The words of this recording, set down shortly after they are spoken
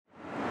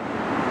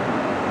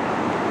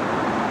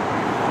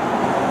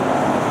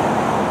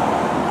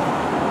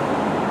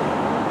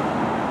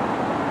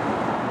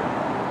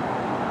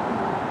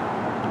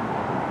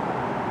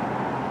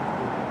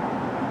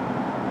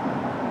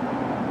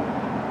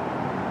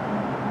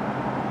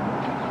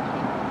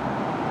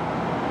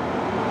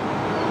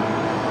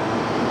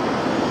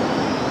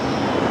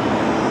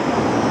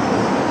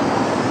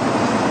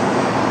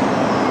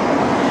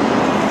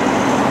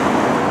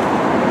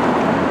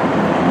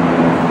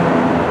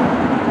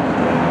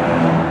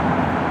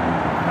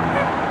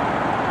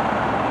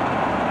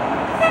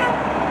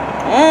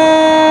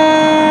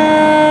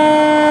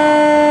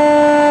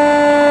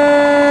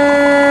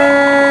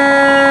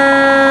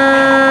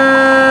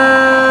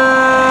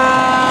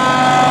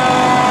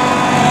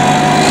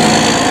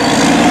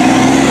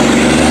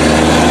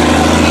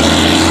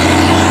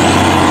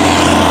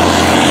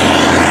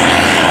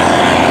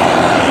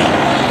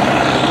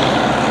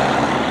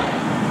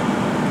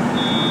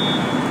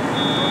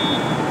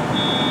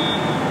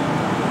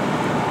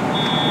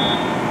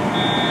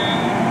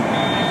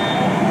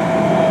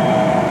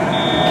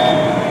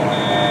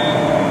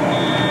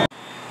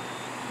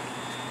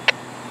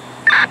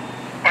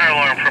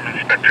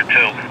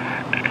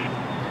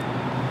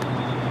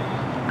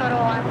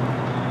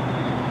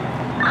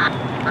5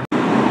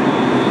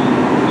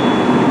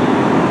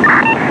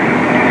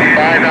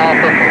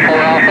 Alpha from 4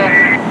 Alpha.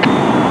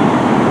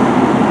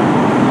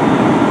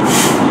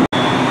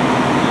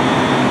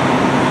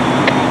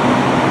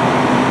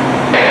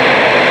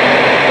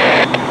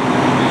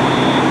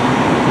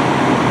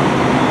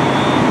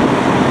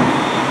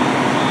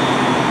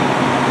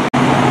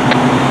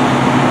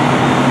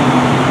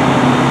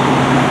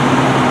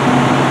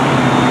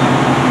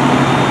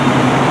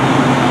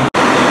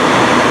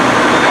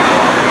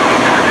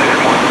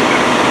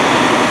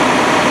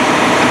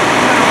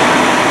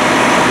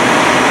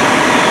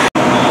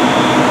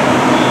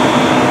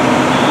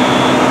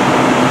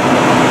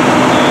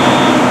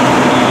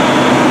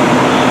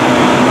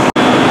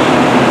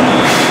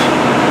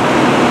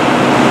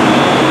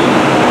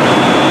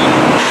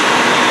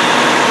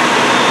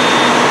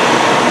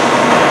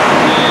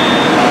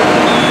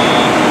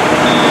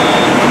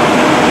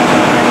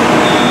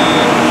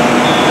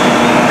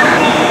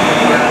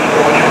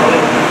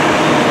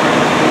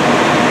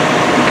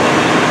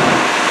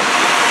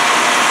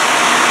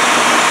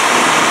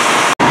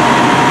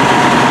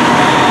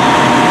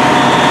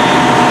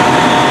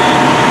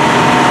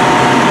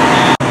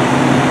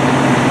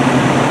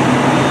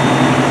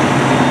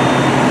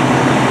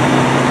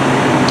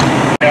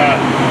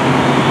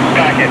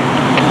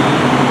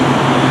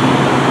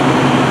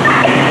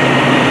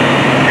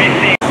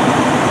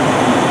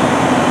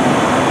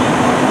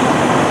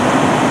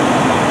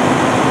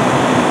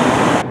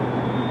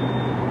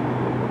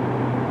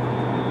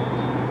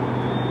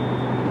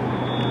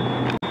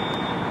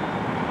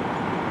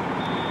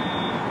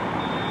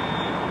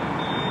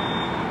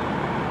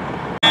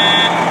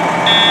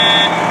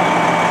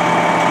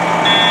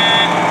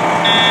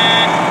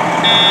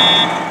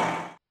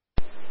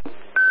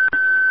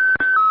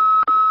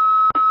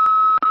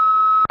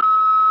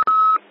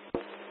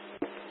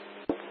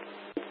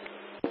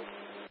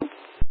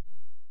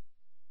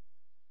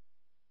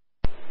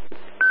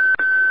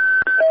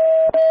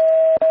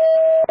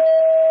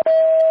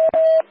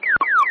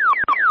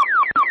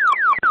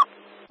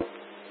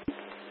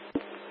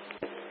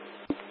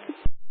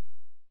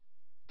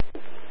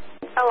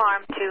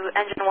 Alarm to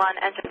Engine 1,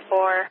 Engine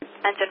 4,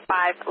 Engine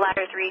 5,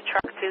 Ladder 3,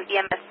 Truck 2,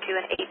 EMS 2,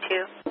 and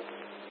A2.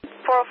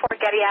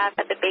 404 Getty Ave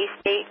at the Bay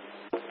State,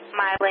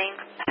 miling,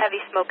 heavy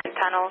smoke in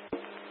tunnels.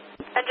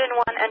 Engine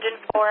 1,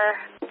 Engine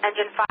 4,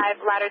 Engine 5,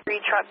 Ladder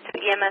 3, Truck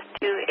 2, EMS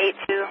 2,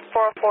 A2.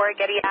 404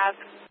 Getty Ave,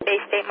 Bay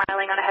State,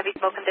 miling on a heavy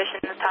smoke condition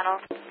in the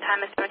tunnels.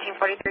 Time is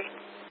 17:43.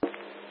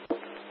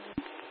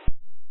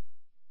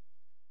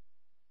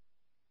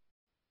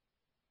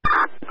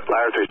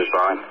 Ladder 3 is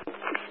fine.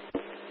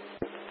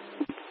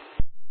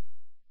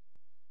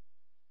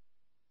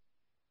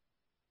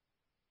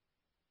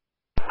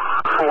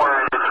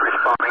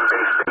 Responding,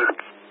 Bay State.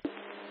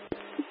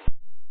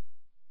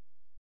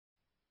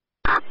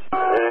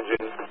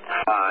 Engine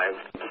 5,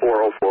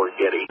 404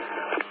 Getty.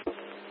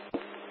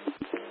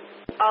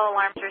 All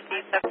alarms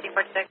received,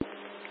 1746.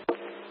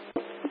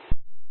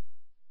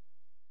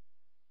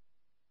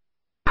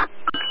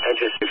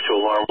 Engine 6 to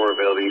alarm, we're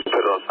available. You can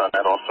put us on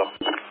that also.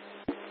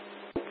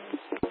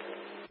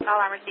 All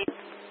alarm received.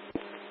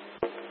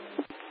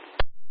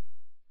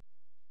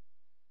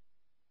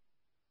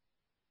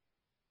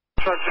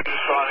 Truck 6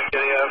 responding,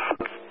 Getty Ave.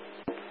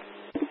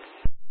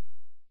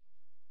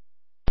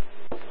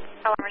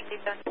 Alarm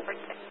received,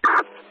 1746.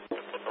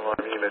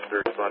 Alarm EMS 3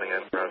 responding,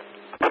 and front.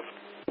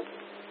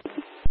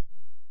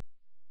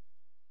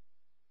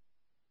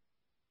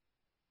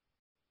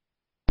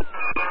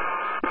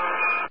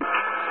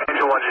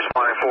 Engine 1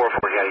 responding,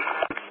 404 Getty.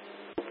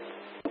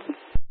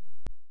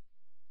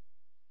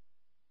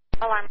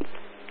 Alarm.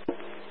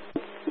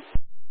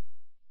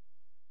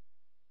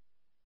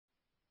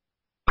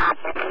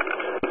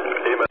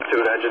 EMS 2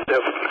 to Engine 2.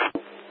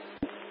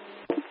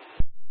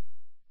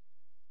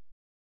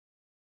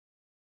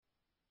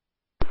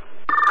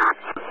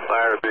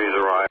 Ladder 3 is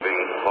arriving.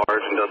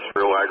 Large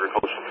industrial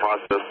agricultural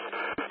process.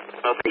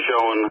 Nothing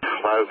shown.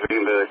 Ladder 3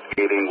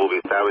 investigating. Will be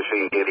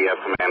establishing Getty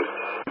Ave command.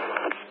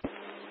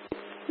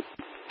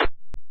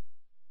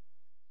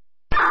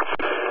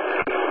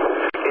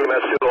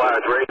 EMS 2 to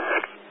Ladder 3.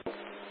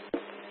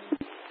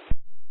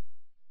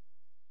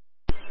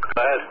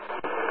 Go ahead.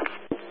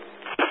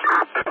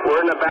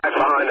 We're in the back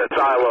behind the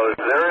silos.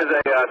 There is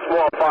a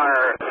small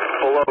fire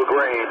below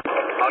grade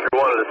under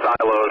one of the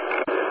silos.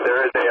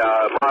 There is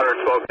a moderate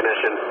smoke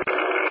condition.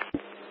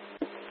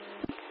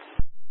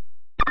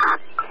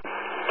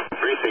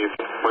 Received.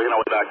 We're going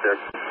to back there.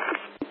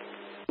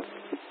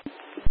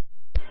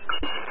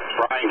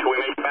 Brian, can we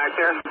make it back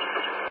there?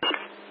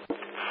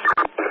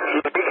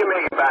 You can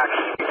make it back.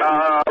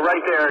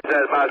 Right there is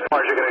about as far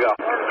as you're going to go.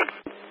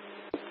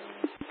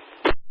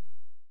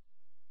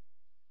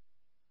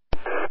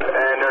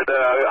 And there's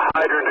a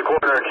hydrant in the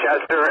corner of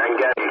Chester and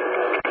Getty.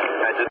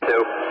 Engine 2.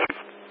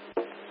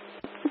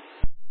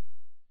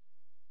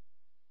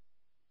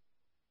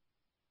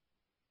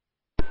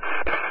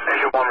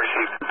 Engine 1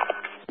 received.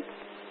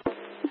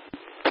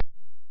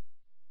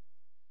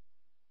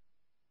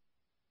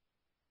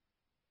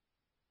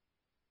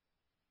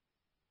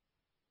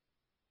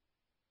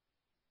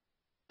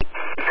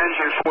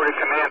 Engine 4 to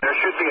command. There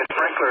should be a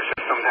sprinkler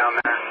system down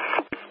there.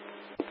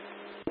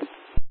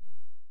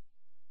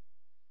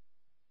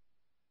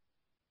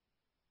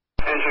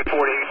 Engine 4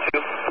 to U2.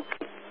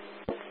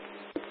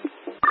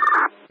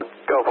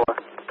 Go for it.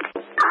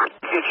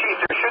 Yeah, Chief,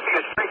 there should be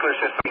a sprinkler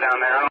system down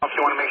there. I don't know if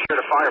you want to make sure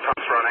the fire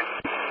pump's running.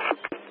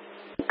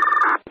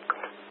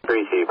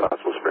 3C,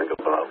 possible sprinkler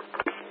pump.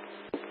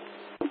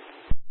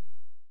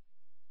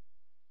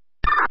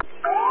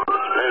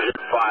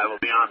 Engine 5 will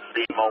be on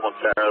scene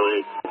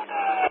momentarily.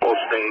 Full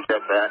stage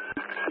at that.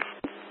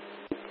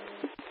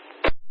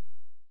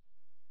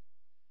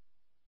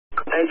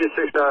 Engine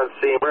 6 on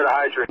scene. We're at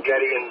hydrant,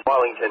 Getty in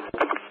Wellington.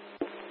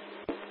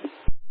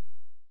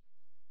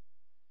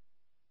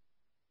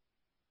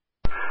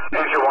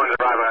 Engine 1 is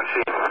arriving on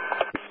scene.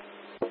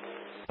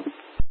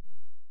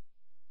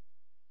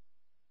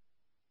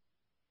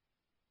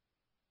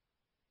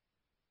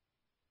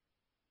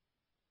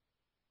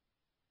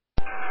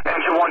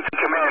 Engine 1 to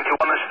command. Do you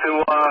want us to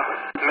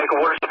make a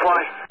water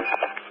supply?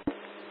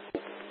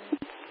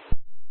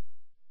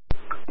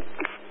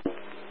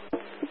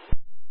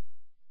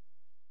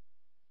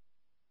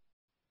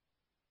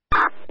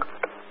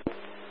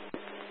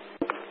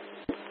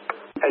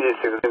 Engine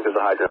 6, I think there's a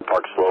hydrant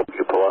park slope.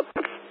 You pull up.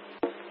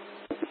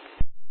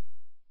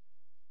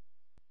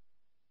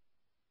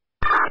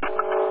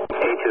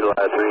 A2 to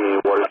ladder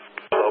 3, water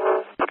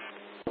slope.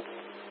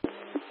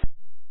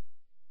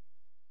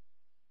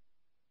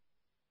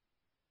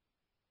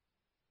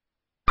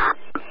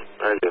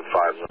 Engine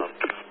 5 zone.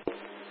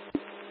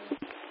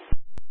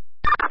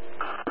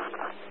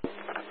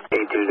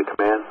 A2 to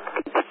command.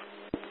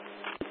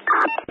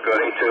 Good,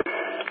 A2.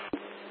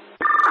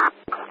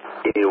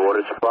 You need a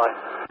water supply?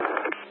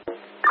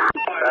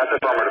 That's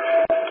affirmative.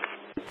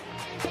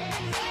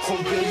 Or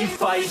will you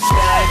fight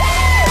back?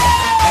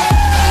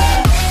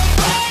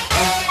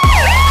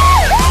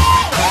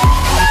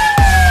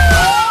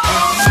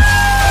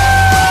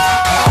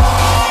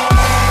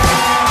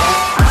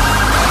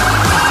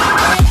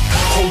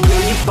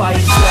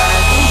 Fight